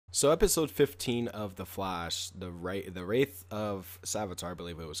So episode 15 of The Flash, the Wraith of Savitar, I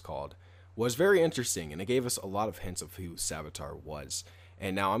believe it was called, was very interesting, and it gave us a lot of hints of who Savitar was.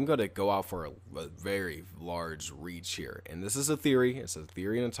 And now I'm going to go out for a very large reach here. And this is a theory. It's a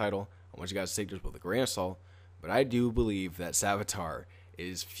theory in the title. I want you guys to take this with a grain of salt. But I do believe that Savitar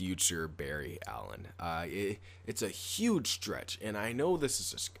is future Barry Allen. It's a huge stretch, and I know this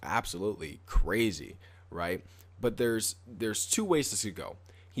is just absolutely crazy, right? But there's two ways this could go.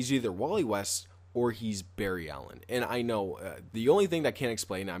 He's either Wally West or he's Barry Allen. And I know the only thing that I can't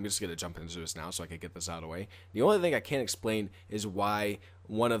explain, I'm just going to jump into this now so I can get this out of the way. The only thing I can't explain is why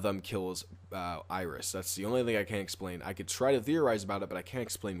one of them kills Iris. That's the only thing I can't explain. I could try to theorize about it, but I can't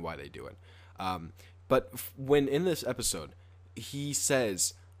explain why they do it. But when in this episode, he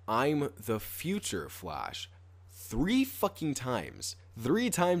says, "I'm the future Flash," three times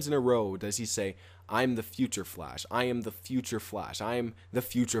in a row does he say, "I'm the future Flash. I am the future Flash. I am the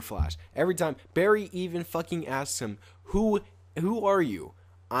future Flash." Every time Barry even fucking asks him, "Who are you?"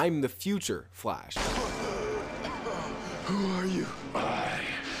 "I'm the future Flash." Who are you? I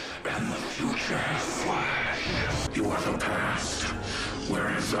am the future Flash. You are the past,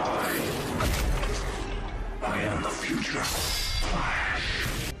 whereas I am the future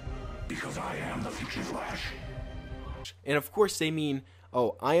Flash. Because I am the future Flash. And of course they mean,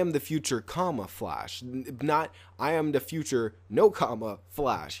 "Oh, I am the future, comma, Flash." Not, "I am the future, no comma,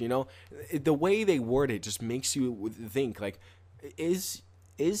 Flash." You know, the way they word it just makes you think, like, is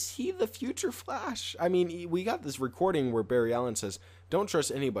he the future Flash? I mean, we got this recording where Barry Allen says, "Don't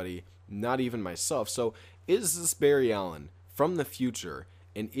trust anybody, not even myself." So is this Barry Allen from the future?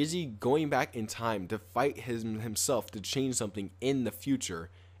 And is he going back in time to fight himself to change something in the future?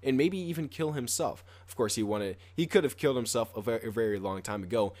 And maybe even kill himself. Of course, he could have killed himself a very long time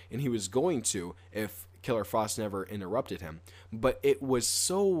ago, and he was going to if Killer Frost never interrupted him. But it was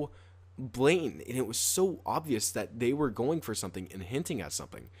so blatant, and it was so obvious that they were going for something and hinting at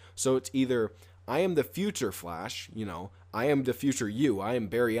something. So it's either, "I am the future Flash," "I am the future you, I am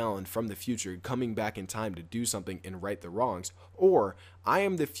Barry Allen from the future coming back in time to do something and right the wrongs," or "I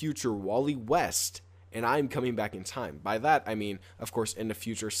am the future Wally West, and I'm coming back in time." By that, I mean, of course, in the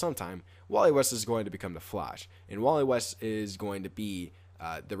future sometime, Wally West is going to become the Flash. And Wally West is going to be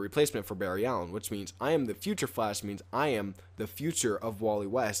the replacement for Barry Allen, which means I am the future Flash means I am the future of Wally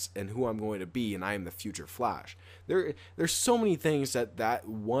West and who I'm going to be, and I am the future Flash. There's so many things that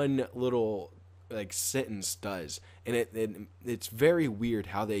one little sentence does, and it's very weird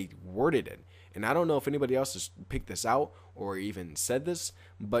how they worded it. And I don't know if anybody else has picked this out or even said this,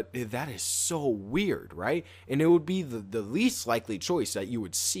 but that is so weird, right? And it would be the least likely choice that you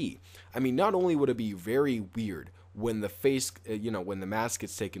would see. I mean, not only would it be very weird when the face, when the mask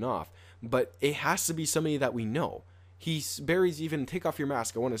gets taken off, but it has to be somebody that we know. Barry's even, "Take off your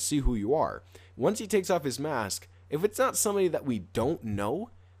mask, I want to see who you are." Once he takes off his mask, if it's not somebody that we don't know,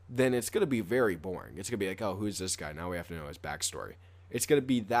 then it's going to be very boring. It's going to be like, "Oh, who's this guy? Now we have to know his backstory." It's going to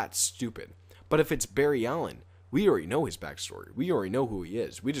be that stupid. But if it's Barry Allen, we already know his backstory. We already know who he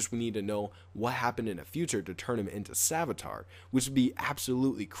is. We need to know what happened in the future to turn him into Savitar, which would be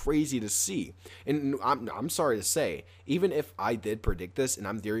absolutely crazy to see. And I'm sorry to say, even if I did predict this and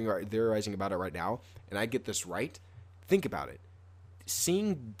I'm theorizing about it right now, and I get this right, think about it.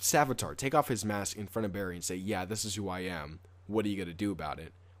 Seeing Savitar take off his mask in front of Barry and say, "Yeah, this is who I am. What are you going to do about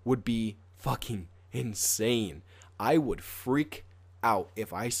it?" would be fucking insane. I would freak out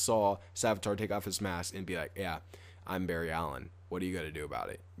if I saw Savitar take off his mask and be like, "Yeah, I'm Barry Allen. What are you gonna do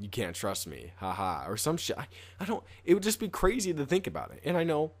about it? You can't trust me, haha," or some shit. I don't. It would just be crazy to think about it. And I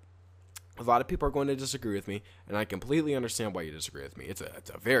know a lot of people are going to disagree with me, and I completely understand why you disagree with me. It's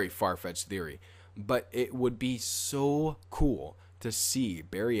a very far-fetched theory, but it would be so cool to see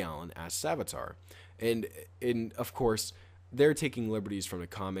Barry Allen as Savitar, and of course they're taking liberties from the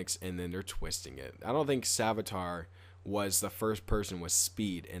comics and then they're twisting it. I don't think Savitar was the first person with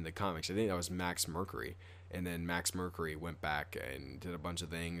speed in the comics. I think that was Max Mercury. And then Max Mercury went back and did a bunch of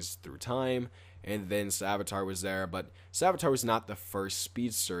things through time. And then Savitar was there. But Savitar was not the first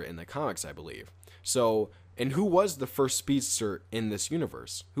speedster in the comics, I believe. So, and who was the first speedster in this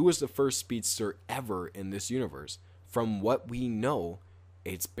universe? Who was the first speedster ever in this universe? From what we know,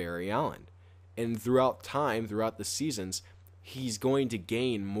 it's Barry Allen. And throughout time, throughout the seasons, he's going to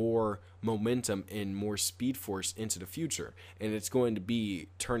gain more momentum and more speed force into the future, and it's going to be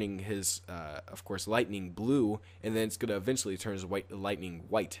turning his of course lightning blue, and then it's going to eventually turn his lightning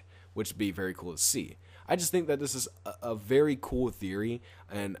white, which would be very cool to see. I just think that this is a very cool theory,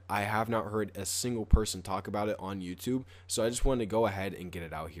 and I have not heard a single person talk about it on YouTube, so I just wanted to go ahead and get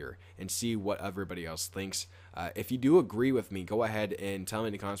it out here and see what everybody else thinks. If you do agree with me, go ahead and tell me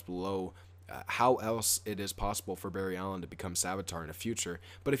in the comments below how else it is possible for Barry Allen to become Savitar in the future.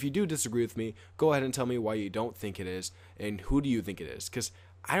 But if you do disagree with me, go ahead and tell me why you don't think it is, and who do you think it is, because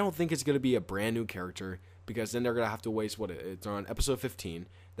I don't think it's going to be a brand new character, because then they're going to have to waste, it's on episode 15.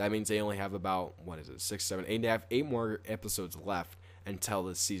 That means they only have about, 6, 7, 8, they have 8 more episodes left until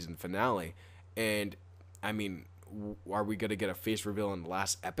the season finale. And, I mean, are we going to get a face reveal in the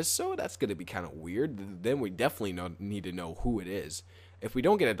last episode? That's going to be kind of weird. Then we definitely need to know who it is. If we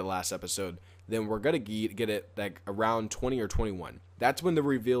don't get it the last episode, then we're going to get it like around 20 or 21. That's when the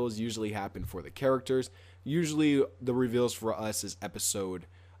reveals usually happen for the characters. Usually the reveals for us is episode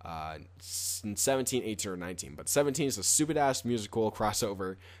 17, 18, or 19. But 17 is a stupid-ass musical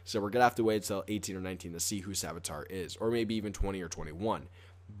crossover, so we're going to have to wait until 18 or 19 to see who Savitar is, or maybe even 20 or 21.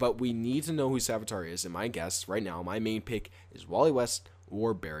 But we need to know who Savitar is, and my guess right now, my main pick is Wally West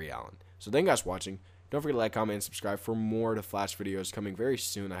or Barry Allen. So thank you guys for watching. Don't forget to like, comment, and subscribe for more to Flash videos coming very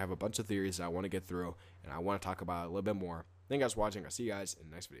soon. I have a bunch of theories that I want to get through, and I want to talk about it a little bit more. Thank you guys for watching. I'll see you guys in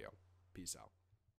the next video. Peace out.